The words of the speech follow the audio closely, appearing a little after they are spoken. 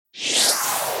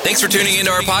Thanks for tuning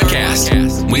into our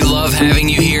podcast. We love having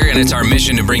you here, and it's our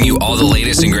mission to bring you all the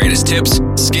latest and greatest tips,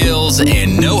 skills,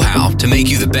 and know-how to make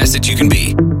you the best that you can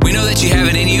be. We know that you have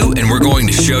it in you, and we're going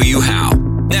to show you how.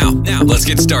 Now, let's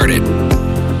get started.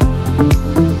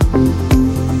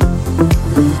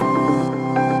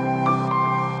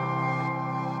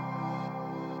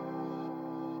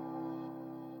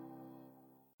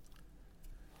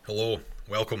 Hello,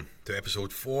 welcome to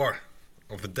episode 4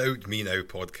 of the Doubt Me Now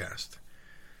podcast.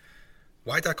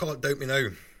 Why did I call it Doubt Me Now?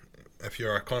 If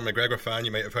you're a Conor McGregor fan,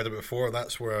 you might have heard it before.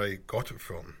 That's where I got it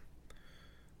from.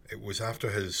 It was after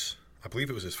I believe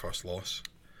it was his first loss,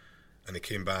 and he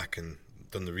came back and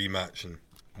done the rematch and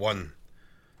won.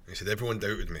 And he said, everyone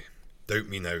doubted me. Doubt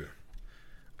me now.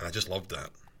 And I just loved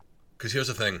that. Because here's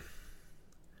the thing.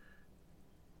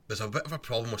 There's a bit of a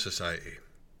problem with society.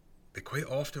 They quite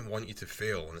often want you to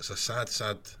fail, and it's a sad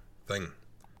thing.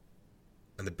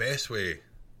 And the best way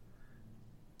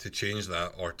to change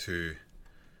that, or to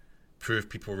prove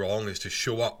people wrong, is to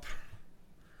show up.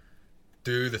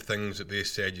 Do the things that they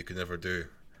said you could never do.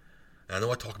 And I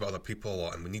know I talk about other people a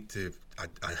lot, and we need to,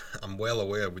 I'm well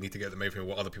aware we need to get them out from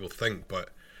what other people think, but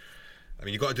I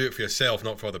mean, you've got to do it for yourself,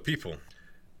 not for other people.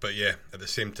 But yeah, at the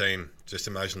same time, just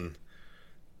imagine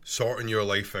sorting your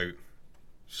life out,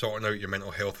 sorting out your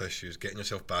mental health issues, getting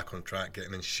yourself back on track,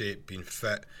 getting in shape, being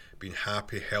fit, being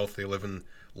happy, healthy, living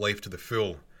life to the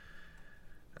full,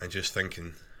 and just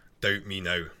thinking, doubt me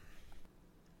now.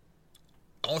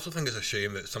 I also think it's a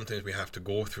shame that sometimes we have to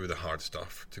go through the hard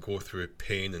stuff, to go through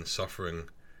pain and suffering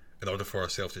in order for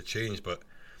ourselves to change. But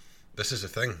this is the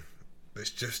thing.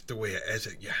 It's just the way it is.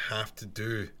 You have to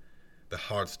do the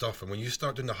hard stuff. And when you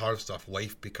start doing the hard stuff,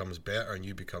 life becomes better and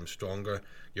you become stronger.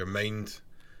 Your mind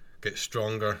gets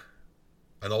stronger.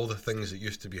 And all the things that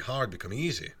used to be hard become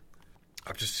easy.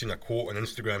 I've just seen a quote on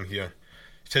Instagram here.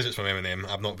 It says it's from Eminem.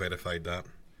 I've not verified that.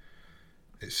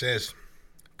 It says,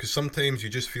 because sometimes you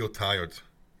just feel tired,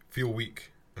 feel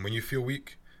weak. And when you feel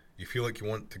weak, you feel like you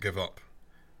want to give up.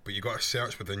 But you got to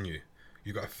search within you.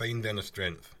 You got to find inner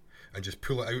strength and just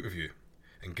pull it out of you.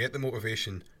 And get the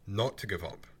motivation not to give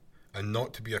up and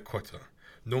not to be a quitter.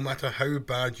 No matter how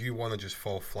bad you want to just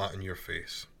fall flat on your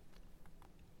face.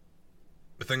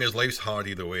 The thing is, life's hard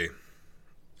either way.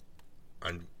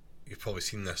 And you've probably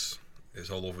seen this.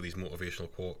 It's all over these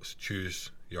motivational quotes.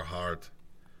 Choose your hard.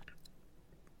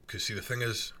 Because see, the thing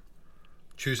is,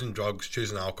 choosing drugs,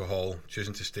 choosing alcohol,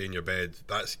 choosing to stay in your bed,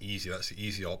 that's easy. That's the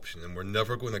easy option. And we're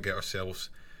never going to get ourselves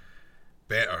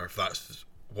better if that's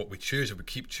what we choose, if we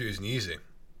keep choosing easy.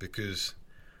 Because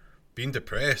being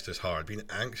depressed is hard. Being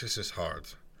anxious is hard.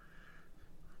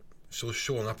 So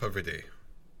showing up every day.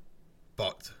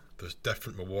 But there's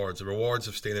different rewards. The rewards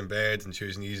of staying in bed and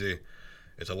choosing easy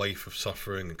is a life of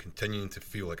suffering and continuing to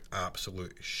feel like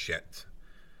absolute shit.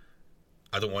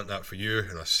 I don't want that for you,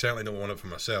 and I certainly don't want it for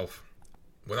myself.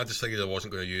 When I decided I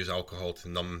wasn't going to use alcohol to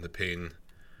numb the pain,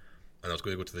 and I was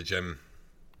going to go to the gym,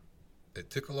 it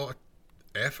took a lot of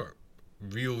effort.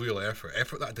 Real effort.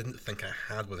 Effort that I didn't think I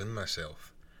had within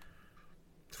myself.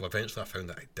 Till eventually I found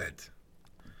that I did.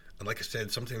 And like I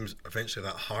said, sometimes eventually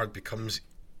that hard becomes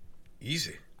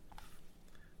easy.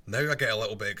 Now I get a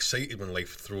little bit excited when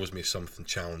life throws me something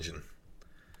challenging.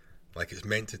 Like it's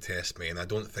meant to test me, and I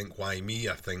don't think, why me?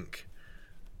 I think,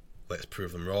 let's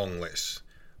prove them wrong. Let's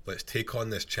take on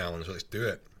this challenge. Let's do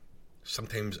it.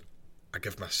 Sometimes I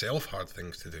give myself hard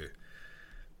things to do.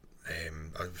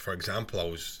 For example, I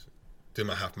was doing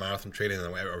my half marathon training and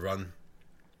I went out a run,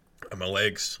 and my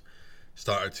legs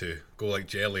started to go like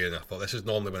jelly, and I thought this is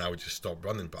normally when I would just stop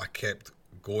running, but I kept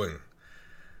going.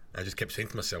 I just kept saying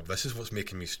to myself, this is what's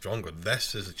making me stronger.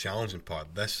 This is the challenging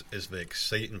part. This is the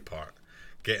exciting part.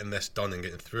 Getting this done and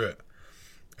getting through it.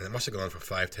 And it must have gone on for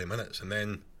 5-10 minutes, and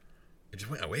then it just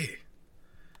went away.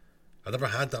 I never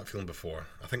had that feeling before.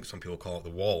 I think some people call it the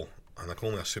wall, and I can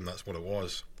only assume that's what it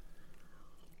was.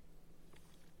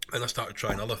 And I started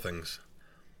trying other things,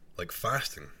 like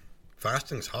fasting.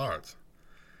 Fasting's hard,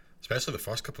 especially the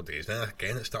first couple of days. Then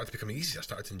again, it started to become easy. I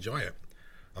started to enjoy it.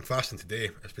 I'm fasting today.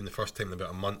 It's been the first time in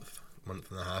about a month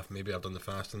and a half maybe I've done the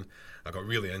fasting. I got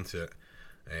really into it.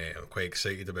 I'm quite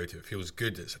excited about it. It feels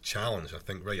good. It's a challenge. I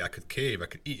think, right, I could cave, I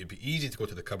could eat. It'd be easy to go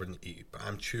to the cupboard and eat, but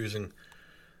I'm choosing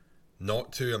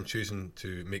not to. I'm choosing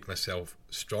to make myself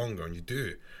stronger. And you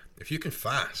do. If you can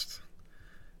fast,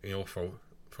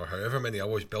 for however many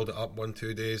hours, build it up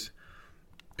 1-2 days.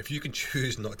 If you can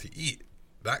choose not to eat,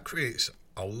 that creates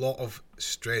a lot of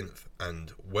strength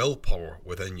and willpower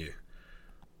within you.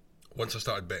 Once I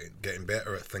started getting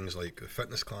better at things like the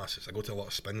fitness classes, I go to a lot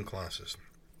of spin classes.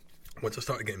 Once I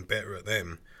started getting better at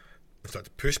them, I started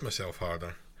to push myself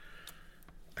harder.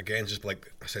 again, just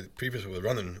like I said previously with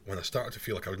running, when I started to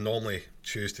feel like I would normally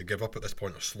choose to give up at this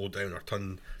point, or slow down, or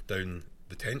turn down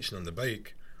the tension on the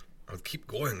bike, I would keep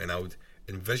going, and I would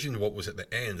envision what was at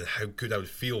the end and how good I would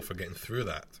feel for getting through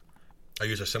that. I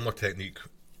use a similar technique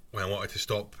when I wanted to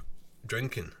stop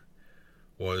drinking.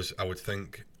 Was I would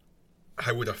think,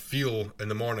 how would I feel in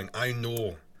the morning? I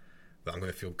know that I'm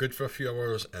going to feel good for a few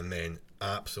hours and then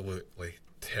absolutely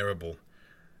terrible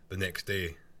the next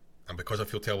day. And because I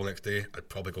feel terrible the next day, I'd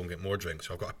probably go and get more drinks.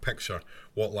 So I've got to picture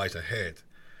what lies ahead.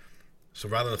 So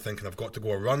rather than thinking I've got to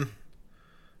go a run,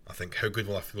 I think, how good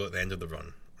will I feel at the end of the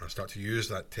run? And I start to use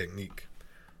that technique.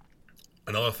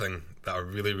 Another thing that I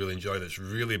really, really enjoy that's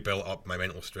really built up my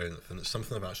mental strength, and it's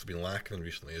something I've actually been lacking in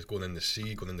recently, is going in the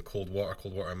sea, going in the cold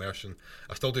water immersion.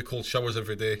 I still do cold showers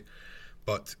every day,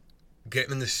 but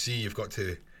getting in the sea, you've got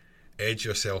to edge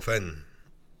yourself in.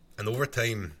 And over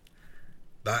time,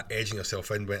 that edging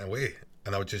yourself in went away,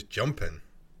 and I would just jump in.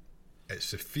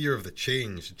 It's the fear of the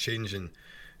change in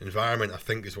environment, I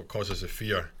think, is what causes the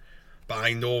fear. But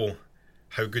I know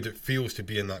how good it feels to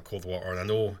be in that cold water, and I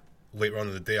know later on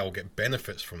in the day I'll get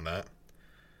benefits from that.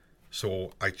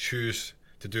 So I choose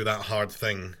to do that hard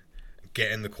thing,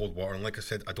 get in the cold water, and like I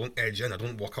said, I don't edge in. I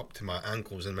don't walk up to my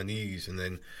ankles and my knees and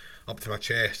then up to my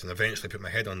chest and eventually put my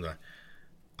head under.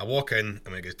 I walk in, and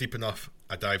when it gets deep enough,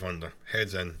 I dive under,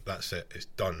 heads in, that's it, it's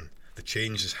done. The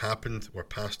change has happened, we're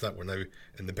past that, we're now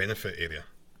in the benefit area.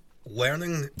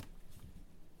 Learning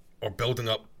or building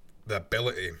up the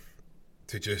ability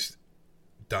to just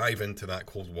dive into that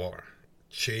cold water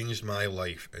changed my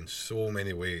life in so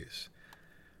many ways.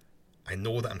 I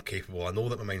know that I'm capable, I know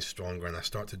that my mind's stronger, and I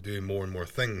start to do more and more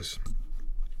things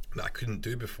that I couldn't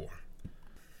do before.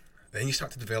 Then you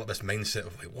start to develop this mindset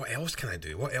of like, what else can I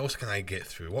do? What else can I get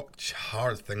through? What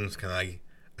hard things can I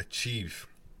achieve?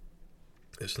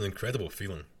 It's an incredible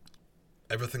feeling.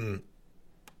 Everything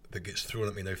that gets thrown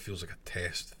at me now feels like a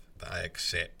test that I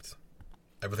accept.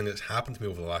 Everything that's happened to me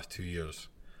over the last 2 years,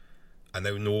 I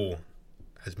now know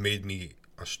has made me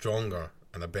a stronger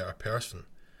and a better person.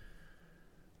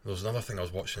 There was another thing I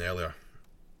was watching earlier.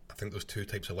 I think there's two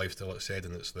types of lifestyle it said,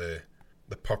 and it's the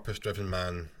purpose-driven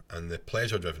man and the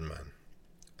pleasure-driven man.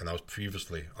 And I was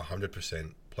previously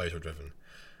 100% pleasure-driven.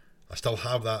 I still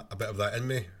have that, a bit of that in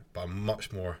me, but I'm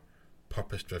much more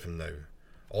purpose-driven now.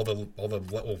 All the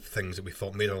little things that we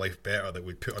thought made our life better, that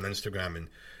we'd put on Instagram and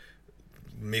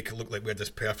make it look like we had this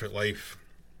perfect life,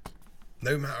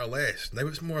 now matter less. Now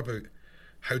it's more about,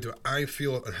 how do I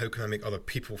feel and how can I make other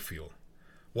people feel?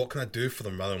 What can I do for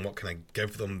them rather than what can I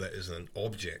give them that is an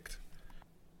object?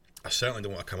 I certainly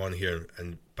don't want to come on here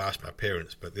and bash my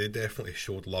parents, but they definitely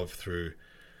showed love through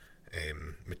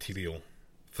material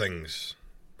things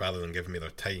rather than giving me their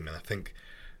time. And I think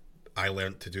I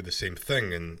learnt to do the same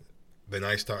thing, and then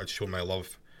I started showing my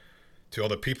love to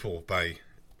other people by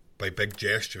big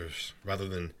gestures rather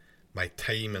than my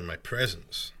time and my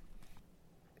presence.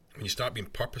 When you start being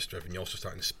purpose-driven, you also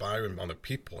start inspiring other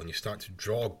people, and you start to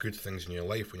draw good things in your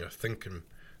life when you're thinking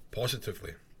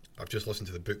positively. I've just listened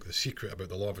to the book The Secret about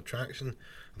the law of attraction.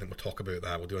 I think we'll talk about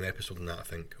that. We'll do an episode on that, I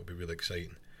think. It'll be really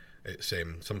exciting. It's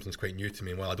something's quite new to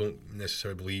me. Well, I don't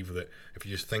necessarily believe that if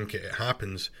you just think it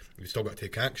happens, you've still got to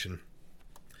take action.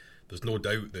 There's no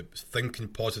doubt that thinking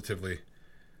positively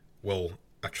will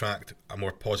attract a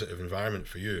more positive environment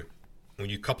for you. When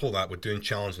you couple that with doing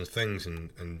challenging things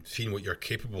and seeing what you're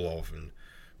capable of and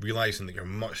realising that you're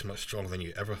much, much stronger than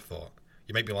you ever thought.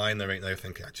 You might be lying there right now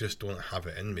thinking, I just don't have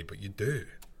it in me, but you do.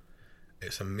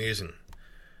 It's amazing.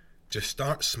 Just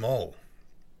start small.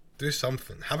 Do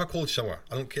something. Have a cold shower.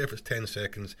 I don't care if it's 10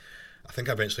 seconds. I think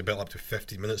I eventually built up to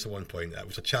 50 minutes at one point. It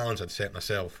was a challenge I'd set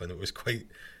myself, and it was quite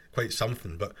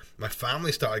something. But my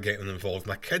family started getting involved.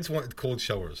 My kids wanted cold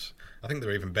showers. I think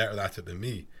they're even better at it than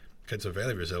me. Kids are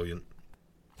very resilient.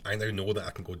 I now know that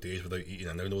I can go days without eating.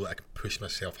 I now know that I can push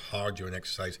myself hard during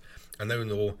exercise. I now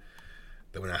know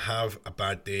that when I have a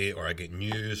bad day, or I get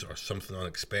news or something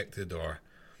unexpected, or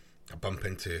I bump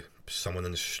into someone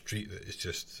in the street that is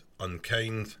just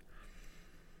unkind,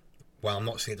 while I'm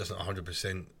not saying it doesn't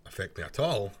 100% affect me at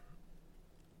all,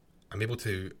 I'm able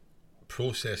to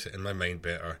process it in my mind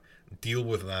better, deal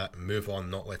with that, move on,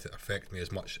 not let it affect me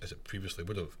as much as it previously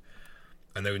would have.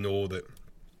 I now know that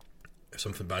if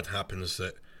something bad happens,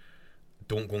 that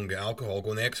don't go and get alcohol,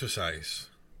 go and exercise,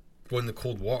 go in the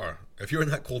cold water. If you're in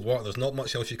that cold water, there's not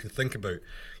much else you can think about.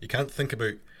 You can't think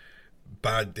about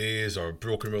bad days or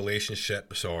broken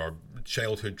relationships or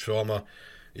childhood trauma.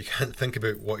 You can't think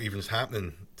about what even's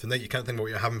happening tonight. You can't think about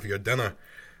what you're having for your dinner.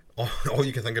 All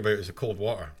you can think about is the cold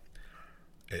water.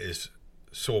 It is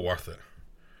so worth it.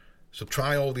 So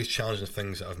try all these challenging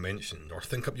things that I've mentioned, or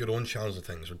think up your own challenging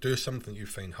things, or do something you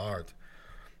find hard.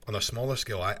 On a smaller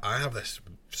scale, I have this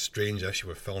strange issue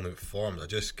with filling out forms.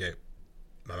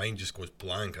 My mind just goes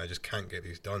blank, and I just can't get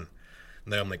these done.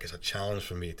 Now I'm like, it's a challenge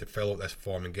for me to fill out this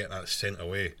form and get that sent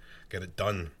away, get it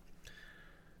done.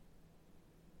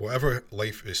 Whatever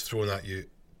life is thrown at you,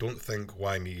 don't think,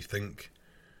 why me? Think,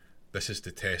 this is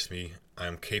to test me. I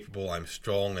am capable, I'm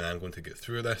strong, and I'm going to get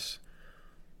through this.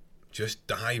 Just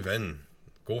dive in.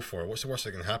 Go for it. What's the worst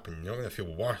that can happen? You're not going to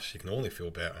feel worse. You can only feel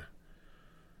better.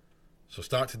 So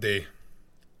start today.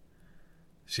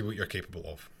 See what you're capable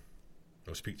of.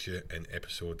 I'll speak to you in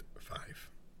episode 5.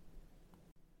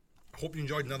 I hope you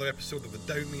enjoyed another episode of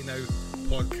the Doubt Me Now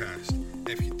podcast.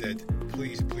 If you did,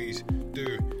 please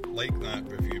do like that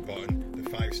review button, the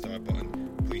 5-star button.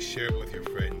 Please share it with your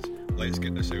friends. Let's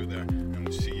get this out there, and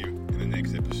we'll see you in the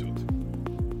next episode.